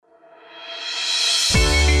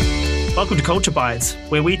Welcome to Culture Bites,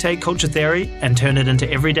 where we take culture theory and turn it into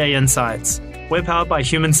everyday insights. We're powered by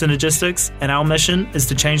Human Synergistics, and our mission is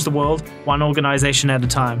to change the world one organisation at a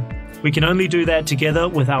time. We can only do that together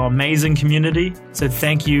with our amazing community, so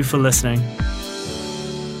thank you for listening.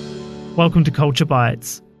 Welcome to Culture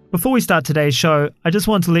Bites. Before we start today's show, I just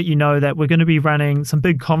want to let you know that we're going to be running some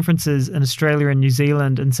big conferences in Australia and New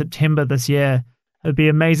Zealand in September this year. It would be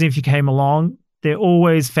amazing if you came along. They're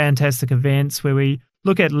always fantastic events where we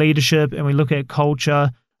look at leadership and we look at culture.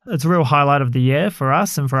 It's a real highlight of the year for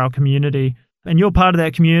us and for our community. And you're part of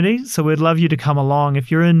that community, so we'd love you to come along. If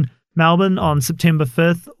you're in Melbourne on September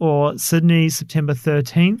 5th or Sydney September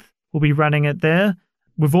 13th, we'll be running it there.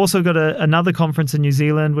 We've also got another conference in New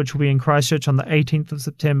Zealand, which will be in Christchurch on the 18th of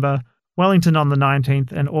September, Wellington on the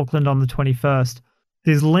 19th, and Auckland on the 21st.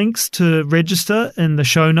 There's links to register in the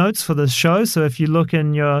show notes for this show, so if you look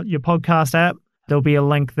in your podcast app, there'll be a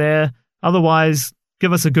link there. Otherwise,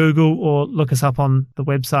 give us a Google or look us up on the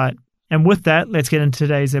website. And with that, let's get into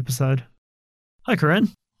today's episode. Hi, Corinne.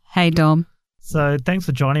 Hey, Dom. So thanks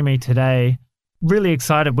for joining me today. Really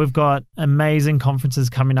excited. We've got amazing conferences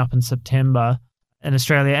coming up in September in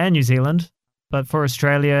Australia and New Zealand. But for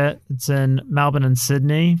Australia, it's in Melbourne and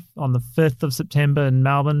Sydney on the 5th of September in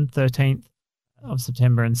Melbourne, 13th of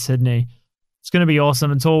September in Sydney. It's going to be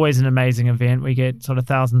awesome. It's always an amazing event. We get sort of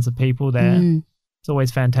thousands of people there. It's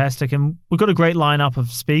always fantastic. And we've got a great lineup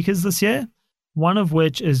of speakers this year, one of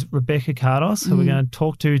which is Rebecca Cardos, who we're going to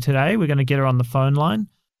talk to today. We're going to get her on the phone line.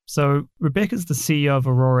 So Rebecca's the CEO of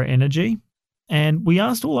Aurora Energy. And we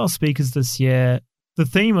asked all our speakers this year, the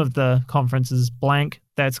theme of the conference is blank,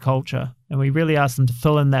 that's culture. And we really asked them to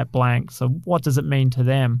fill in that blank. So what does it mean to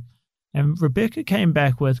them? And Rebecca came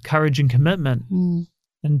back with courage and commitment.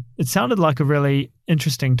 And it sounded like a really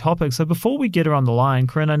interesting topic. So before we get her on the line,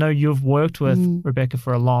 Corinne, I know you've worked with Rebecca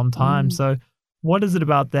for a long time. So what is it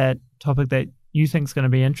about that topic that you think is going to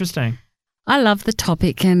be interesting? I love the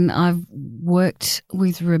topic, and I've worked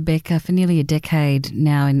with Rebecca for nearly a decade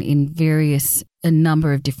now in a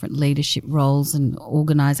number of different leadership roles and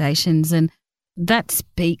organisations. And that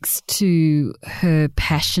speaks to her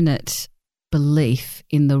passionate belief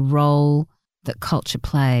in the role that culture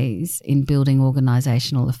plays in building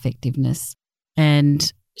organisational effectiveness.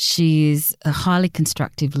 And she is a highly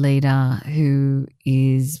constructive leader who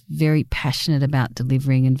is very passionate about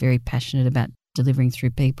delivering and very passionate about delivering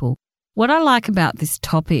through people. What I like about this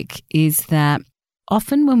topic is that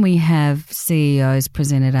often when we have CEOs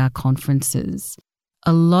present at our conferences,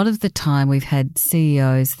 a lot of the time we've had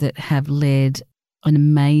CEOs that have led an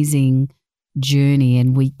amazing journey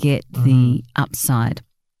and we get the upside.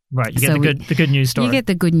 Right, you get the good news story. You get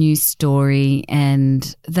the good news story,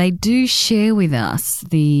 and they do share with us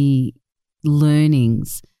the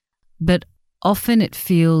learnings, but often it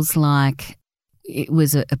feels like it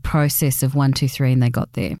was a process of 1, 2, 3 and they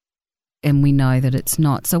got there, and we know that it's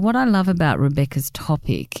not. So what I love about Rebecca's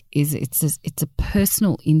topic is it's a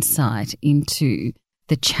personal insight into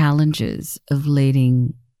the challenges of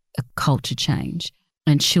leading a culture change,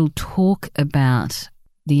 and she'll talk about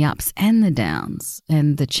the ups and the downs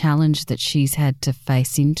and the challenge that she's had to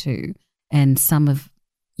face into, and some of,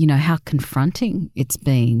 how confronting it's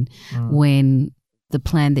been when the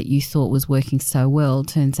plan that you thought was working so well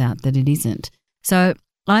turns out that it isn't. So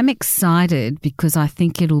I'm excited because I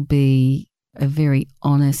think it'll be a very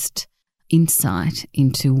honest insight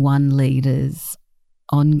into one leader's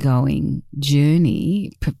ongoing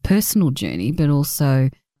journey, personal journey, but also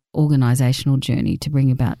organisational journey to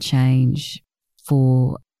bring about change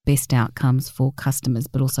for best outcomes for customers,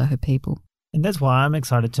 but also her people. And that's why I'm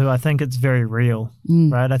excited too. I think it's very real,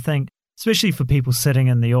 right? I think especially for people sitting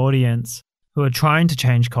in the audience who are trying to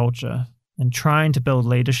change culture and trying to build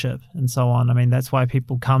leadership and so on. I mean, that's why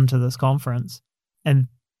people come to this conference, and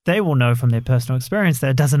they will know from their personal experience that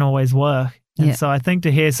it doesn't always work. And so I think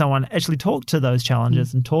to hear someone actually talk to those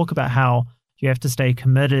challenges and talk about how you have to stay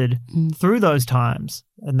committed through those times,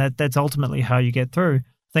 and that's ultimately how you get through.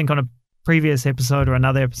 I think on a previous episode or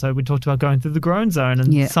another episode, we talked about going through the grown zone,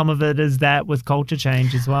 and some of it is that with culture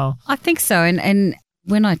change as well. I think so. And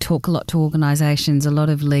when I talk a lot to organisations, a lot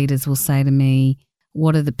of leaders will say to me,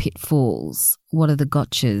 what are the pitfalls? What are the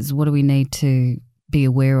gotchas? What do we need to be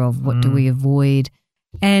aware of? What do we avoid?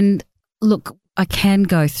 And look, I can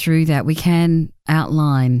go through that. We can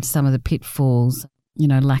outline some of the pitfalls,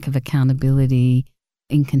 lack of accountability,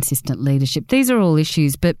 inconsistent leadership. These are all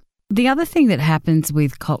issues, but the other thing that happens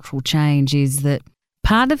with cultural change is that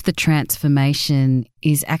part of the transformation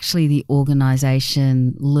is actually the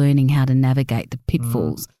organisation learning how to navigate the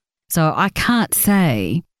pitfalls. So I can't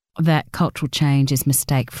say that cultural change is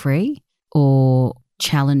mistake-free or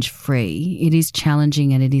challenge free. It is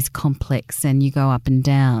challenging and it is complex and you go up and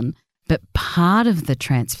down. But part of the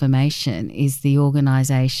transformation is the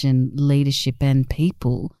organisation, leadership and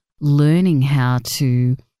people learning how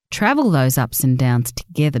to travel those ups and downs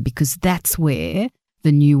together, because that's where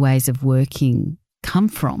the new ways of working come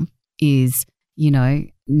from, is,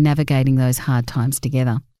 navigating those hard times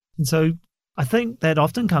together. And so I think that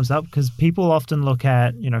often comes up because people often look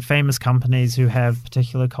at, famous companies who have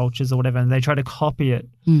particular cultures or whatever, and they try to copy it.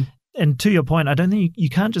 And to your point, I don't think you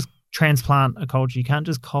can't just transplant a culture. You can't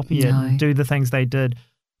just copy it and do the things they did,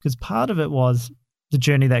 because part of it was the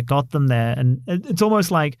journey that got them there. And it's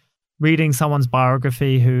almost like reading someone's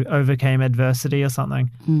biography who overcame adversity or something.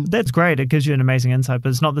 That's great. It gives you an amazing insight, but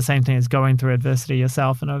it's not the same thing as going through adversity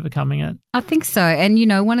yourself and overcoming it. I think so. And,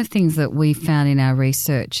 one of the things that we found in our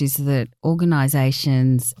research is that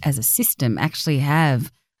organisations as a system actually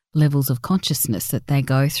have levels of consciousness that they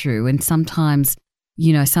go through. And sometimes,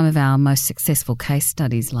 some of our most successful case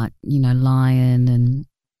studies like, Lion, and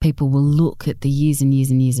people will look at the years and years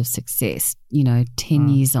and years of success, 10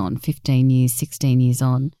 years on, 15 years, 16 years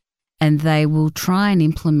on. And they will try and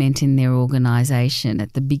implement in their organisation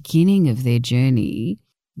at the beginning of their journey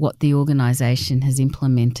what the organisation has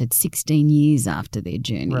implemented 16 years after their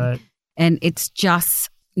journey. Right. And it's just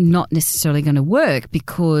not necessarily going to work,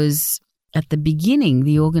 because at the beginning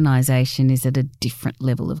the organisation is at a different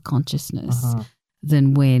level of consciousness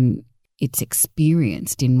than when it's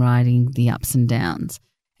experienced in riding the ups and downs.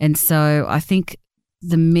 And so I think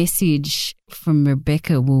the message from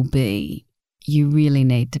Rebecca will be, you really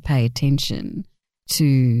need to pay attention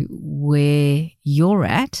to where you're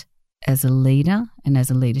at as a leader and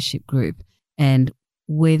as a leadership group, and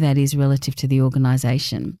where that is relative to the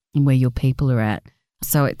organisation and where your people are at.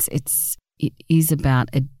 So it is about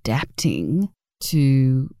adapting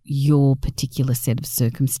to your particular set of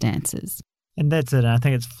circumstances. And that's it. I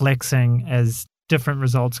think it's flexing as different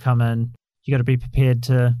results come in. You got to be prepared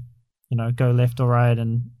to, go left or right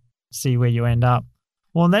and see where you end up.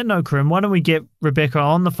 Well, on that note, Corinne, why don't we get Rebecca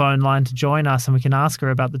on the phone line to join us, and we can ask her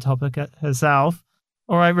about the topic herself.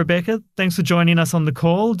 All right, Rebecca, thanks for joining us on the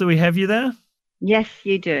call. Do we have you there? Yes,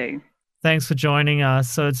 you do. Thanks for joining us.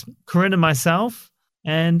 So it's Corinne and myself,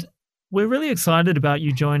 and we're really excited about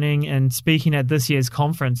you joining and speaking at this year's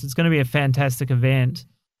conference. It's going to be a fantastic event.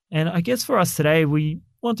 And I guess for us today, we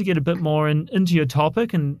want to get a bit more into your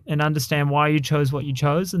topic and understand why you chose what you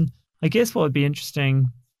chose. And I guess what would be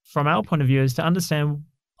interesting from our point of view is to understand,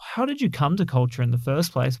 how did you come to culture in the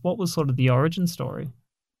first place? What was sort of the origin story?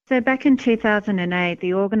 So back in 2008,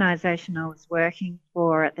 the organisation I was working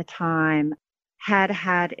for at the time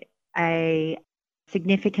had a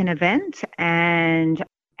significant event, and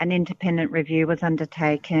an independent review was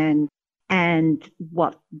undertaken. And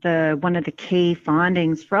one of the key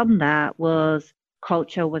findings from that was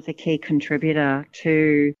culture was a key contributor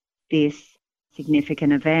to this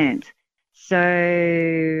significant event.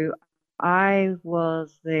 So I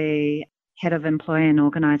was the head of employee and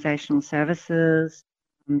organisational services.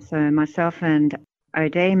 So myself and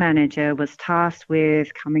OD manager was tasked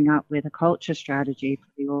with coming up with a culture strategy for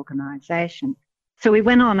the organisation. So we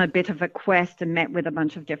went on a bit of a quest and met with a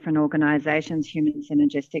bunch of different organisations, Human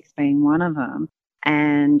Synergistics being one of them,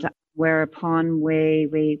 and whereupon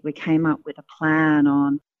we came up with a plan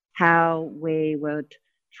on how we would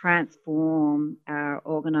transform our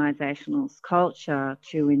organisational culture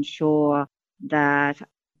to ensure that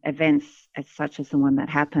events as such as the one that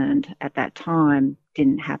happened at that time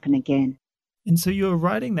didn't happen again. And so you were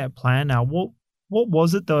writing that plan now. What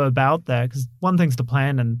was it though about that? Because one thing's the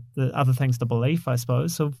plan and the other thing's the belief, I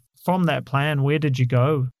suppose. So from that plan, where did you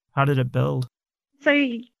go? How did it build? So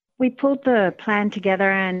we pulled the plan together,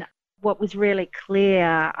 and what was really clear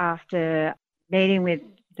after meeting with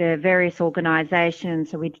the various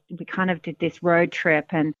organisations, so we kind of did this road trip,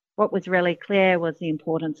 and what was really clear was the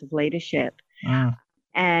importance of leadership.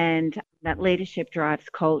 And that leadership drives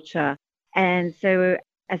culture. And so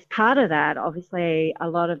as part of that, obviously, a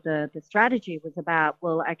lot of the strategy was about,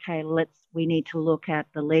 well, okay, we need to look at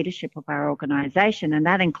the leadership of our organisation, and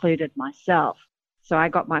that included myself. So I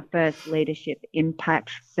got my first leadership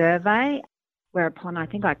impact survey, whereupon I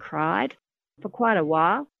think I cried for quite a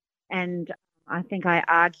while. And I think I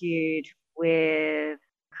argued with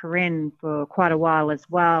Corinne for quite a while as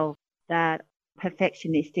well that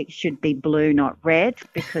perfectionistic should be blue, not red,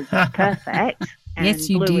 because it's perfect. And yes,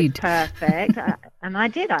 you blue did. Is perfect. And I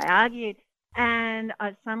did. I argued. And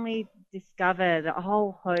I suddenly discovered a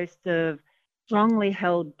whole host of strongly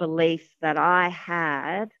held beliefs that I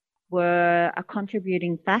had were a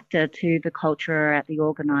contributing factor to the culture at the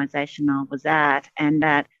organisation I was at, and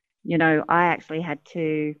that, I actually had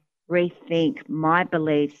to rethink my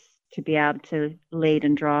beliefs to be able to lead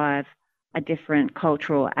and drive a different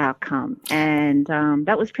cultural outcome. And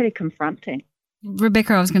that was pretty confronting.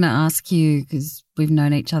 Rebecca, I was going to ask you, because we've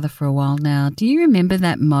known each other for a while now, do you remember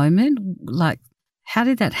that moment? Like, how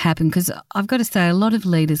did that happen? Because I've got to say, a lot of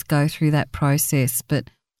leaders go through that process, but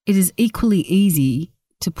it is equally easy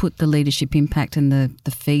to put the leadership impact and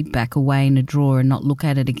the feedback away in a drawer and not look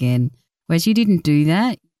at it again. Whereas you didn't do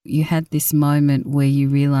that. You had this moment where you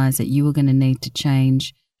realised that you were going to need to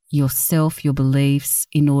change yourself, your beliefs,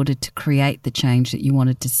 in order to create the change that you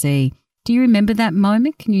wanted to see. Do you remember that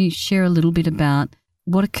moment? Can you share a little bit about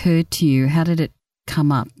what occurred to you? How did it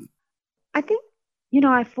come up? I think,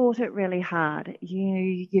 I fought it really hard.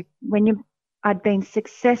 I'd been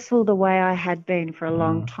successful the way I had been for a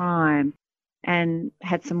long time and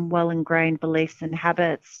had some well-ingrained beliefs and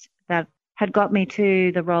habits that had got me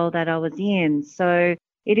to the role that I was in. So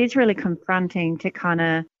it is really confronting to kind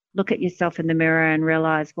of look at yourself in the mirror and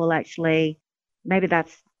realize, well, actually, maybe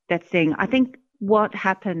that's that thing. I think what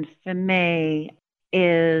happened for me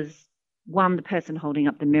is, one, the person holding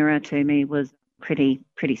up the mirror to me was pretty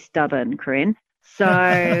stubborn, Corinne.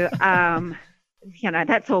 So,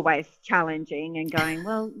 that's always challenging and going,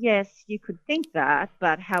 well, yes, you could think that,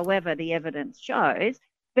 but however, the evidence shows.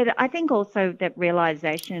 But I think also that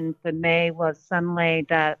realization for me was suddenly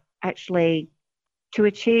that actually to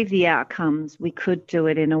achieve the outcomes, we could do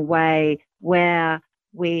it in a way where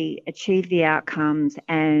we achieve the outcomes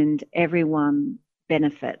and everyone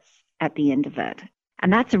benefits at the end of it.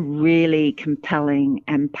 And that's a really compelling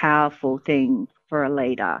and powerful thing for a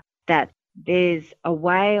leader, that there's a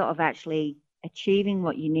way of actually achieving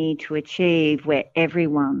what you need to achieve where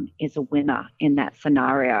everyone is a winner in that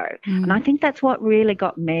scenario. And I think that's what really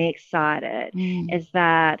got me excited, is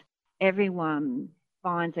that everyone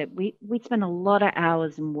finds it. We spend a lot of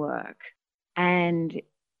hours in work, and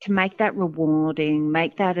to make that rewarding,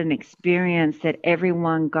 make that an experience that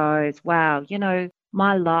everyone goes, wow,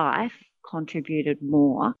 my life contributed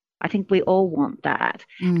more. I think we all want that.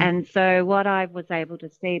 And so what I was able to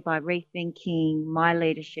see by rethinking my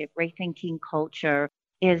leadership, rethinking culture,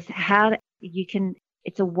 is how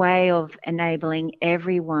it's a way of enabling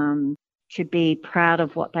everyone to be proud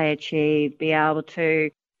of what they achieve, be able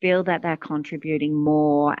to feel that they're contributing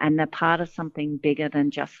more and they're part of something bigger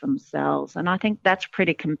than just themselves. And I think that's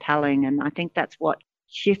pretty compelling. And I think that's what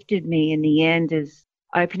shifted me in the end, is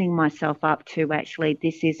opening myself up to actually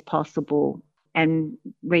this is possible, and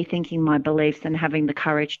rethinking my beliefs and having the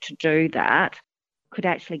courage to do that could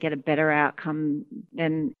actually get a better outcome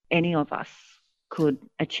than any of us could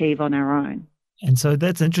achieve on our own. And so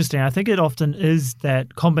that's interesting. I think it often is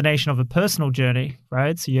that combination of a personal journey,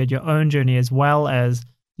 right? So you had your own journey as well as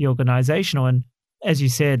the organizational. And as you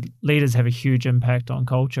said, leaders have a huge impact on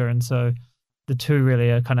culture. And so the two really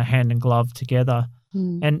are kind of hand in glove together.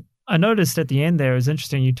 And I noticed at the end there, is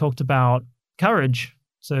interesting, you talked about courage.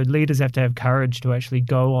 So leaders have to have courage to actually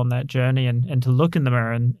go on that journey and to look in the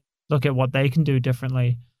mirror and look at what they can do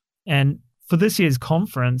differently. And for this year's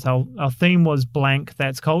conference, our theme was blank,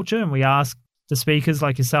 that's culture. And we asked the speakers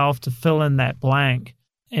like yourself to fill in that blank.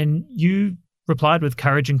 And you replied with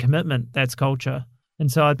courage and commitment, that's culture.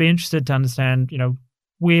 And so I'd be interested to understand,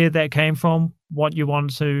 where that came from, what you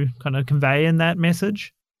want to kind of convey in that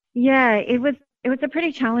message. Yeah, it was a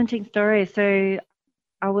pretty challenging story. So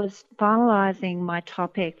I was finalising my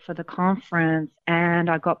topic for the conference, and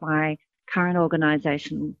I got my current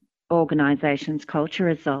organisation's culture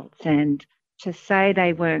results. And to say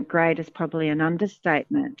they weren't great is probably an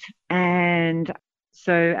understatement. And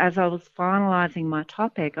so as I was finalising my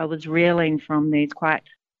topic, I was reeling from these quite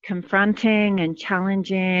confronting and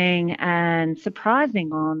challenging and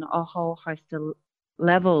surprising on a whole host of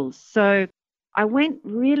levels. So I went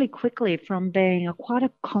really quickly from being quite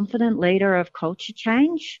a confident leader of culture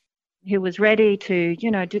change, who was ready to,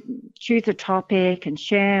 choose a topic and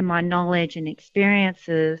share my knowledge and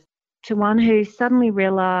experiences, to one who suddenly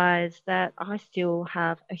realised that I still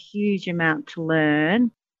have a huge amount to learn,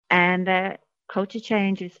 and that culture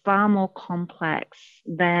change is far more complex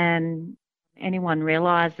than anyone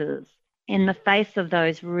realises. In the face of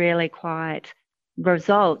those really quite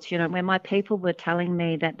results, when my people were telling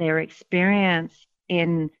me that their experience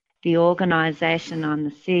in the organisation I'm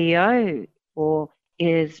the CEO for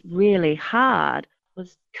is really hard,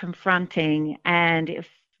 was confronting. And if,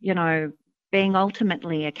 being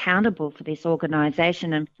ultimately accountable for this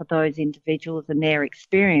organisation and for those individuals and their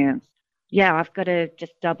experience, I've got to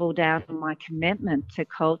just double down on my commitment to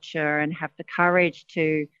culture and have the courage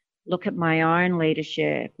to look at my own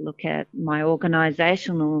leadership, look at my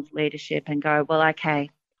organisational leadership and go, well, okay,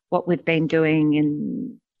 what we've been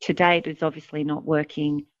doing to date is obviously not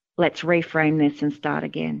working. let's reframe this and start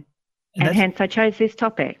again. And hence I chose this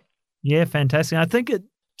topic. Yeah, fantastic. I think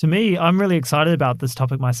to me, I'm really excited about this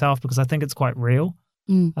topic myself because I think it's quite real.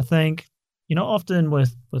 I think, often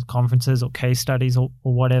with conferences or case studies or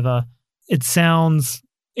whatever, it sounds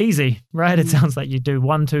easy, right? It sounds like you do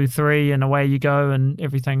 1, 2, 3 and away you go and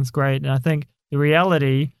everything's great. And I think the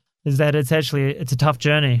reality is that it's a tough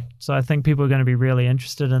journey. So I think people are going to be really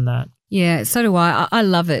interested in that. Yeah, so do I. I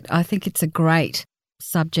love it. I think it's a great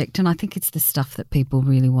subject, and I think it's the stuff that people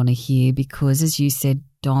really want to hear because, as you said,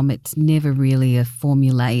 Dom, it's never really a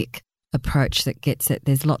formulaic approach that gets it.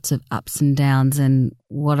 There's lots of ups and downs, and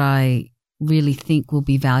what I really think will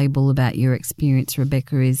be valuable about your experience,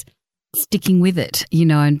 Rebecca, is sticking with it,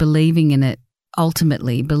 and believing in it,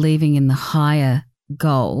 ultimately believing in the higher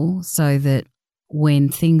goal so that when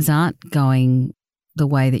things aren't going the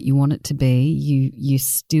way that you want it to be,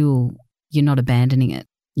 you're not abandoning it.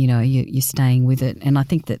 You're staying with it. And I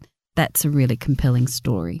think that's a really compelling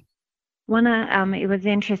story. It was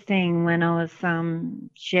interesting when I was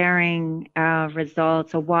sharing our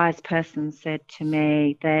results, a wise person said to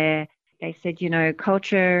me, they said,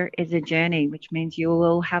 culture is a journey, which means you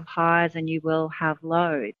will have highs and you will have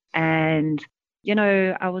lows. And,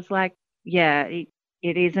 I was like, yeah, it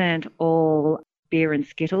isn't all beer and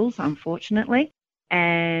Skittles, unfortunately.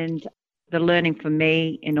 And the learning for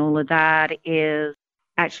me in all of that is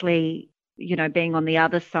actually, being on the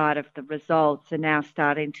other side of the results and now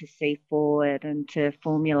starting to see forward and to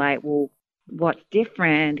formulate, well, what's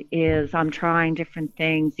different is I'm trying different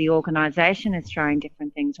things. The organisation is trying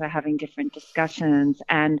different things. We're having different discussions.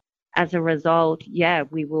 And as a result,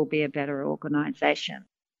 we will be a better organisation.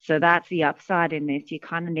 So that's the upside in this. You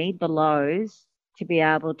kind of need the lows to be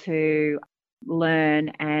able to learn,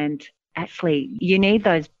 and actually you need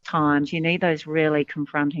those times, you need those really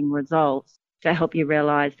confronting results to help you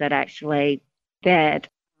realise that actually that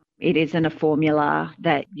it isn't a formula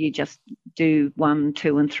that you just do 1,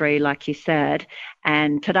 2 and 3 like you said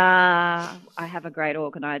and ta-da, I have a great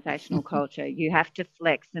organisational culture. You have to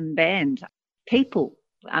flex and bend. People,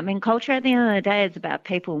 culture at the end of the day is about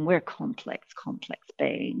people, and we're complex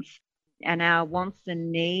beings, and our wants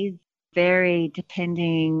and needs vary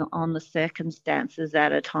depending on the circumstances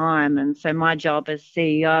at a time. And so my job as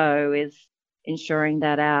CEO is ensuring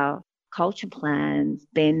that our culture plans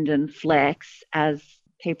bend and flex as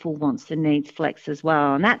people wants and needs flex as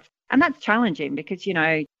well. And that's challenging because,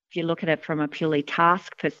 if you look at it from a purely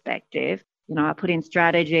task perspective, I put in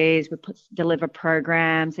strategies, deliver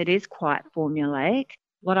programs. It is quite formulaic.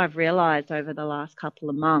 What I've realized over the last couple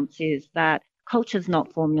of months is that culture's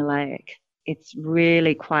not formulaic. It's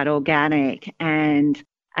really quite organic, and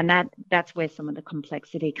that's where some of the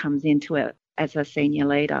complexity comes into it as a senior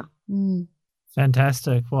leader.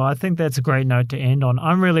 Fantastic. Well, I think that's a great note to end on.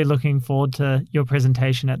 I'm really looking forward to your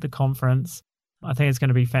presentation at the conference. I think it's going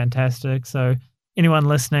to be fantastic. So anyone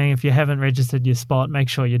listening, if you haven't registered your spot, make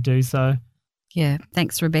sure you do so. Yeah,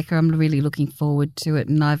 thanks, Rebecca. I'm really looking forward to it.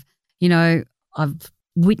 And I've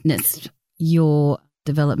witnessed your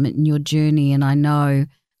development and your journey, and I know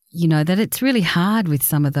that it's really hard with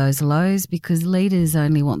some of those lows because leaders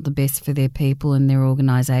only want the best for their people and their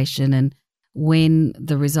organisation. And when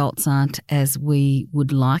the results aren't as we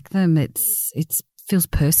would like them, it feels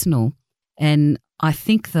personal. And I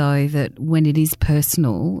think, though, that when it is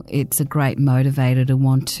personal, it's a great motivator to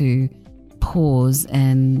want to pause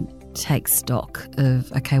and take stock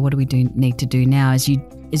of, okay, what do we need to do now? As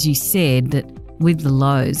you said, that with the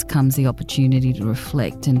lows comes the opportunity to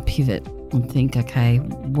reflect and pivot and think, okay,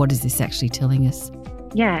 what is this actually telling us?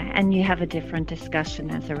 Yeah, and you have a different discussion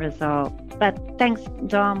as a result. But thanks,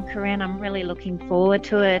 Dom, Corinne. I'm really looking forward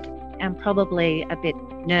to it and probably a bit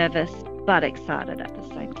nervous, but excited at the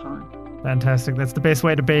same time. Fantastic. That's the best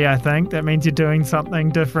way to be, I think. That means you're doing something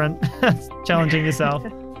different, challenging yourself.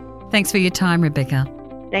 Thanks for your time, Rebecca.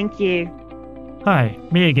 Thank you. Hi,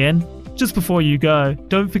 me again. Just before you go,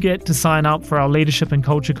 don't forget to sign up for our Leadership and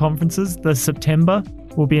Culture conferences this September.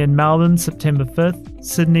 We'll be in Melbourne September 5th,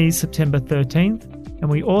 Sydney September 13th, and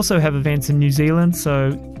we also have events in New Zealand,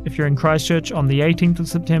 so if you're in Christchurch on the 18th of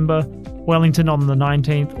September, Wellington on the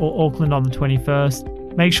 19th, or Auckland on the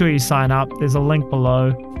 21st, make sure you sign up. There's a link below.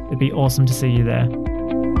 It'd be awesome to see you there.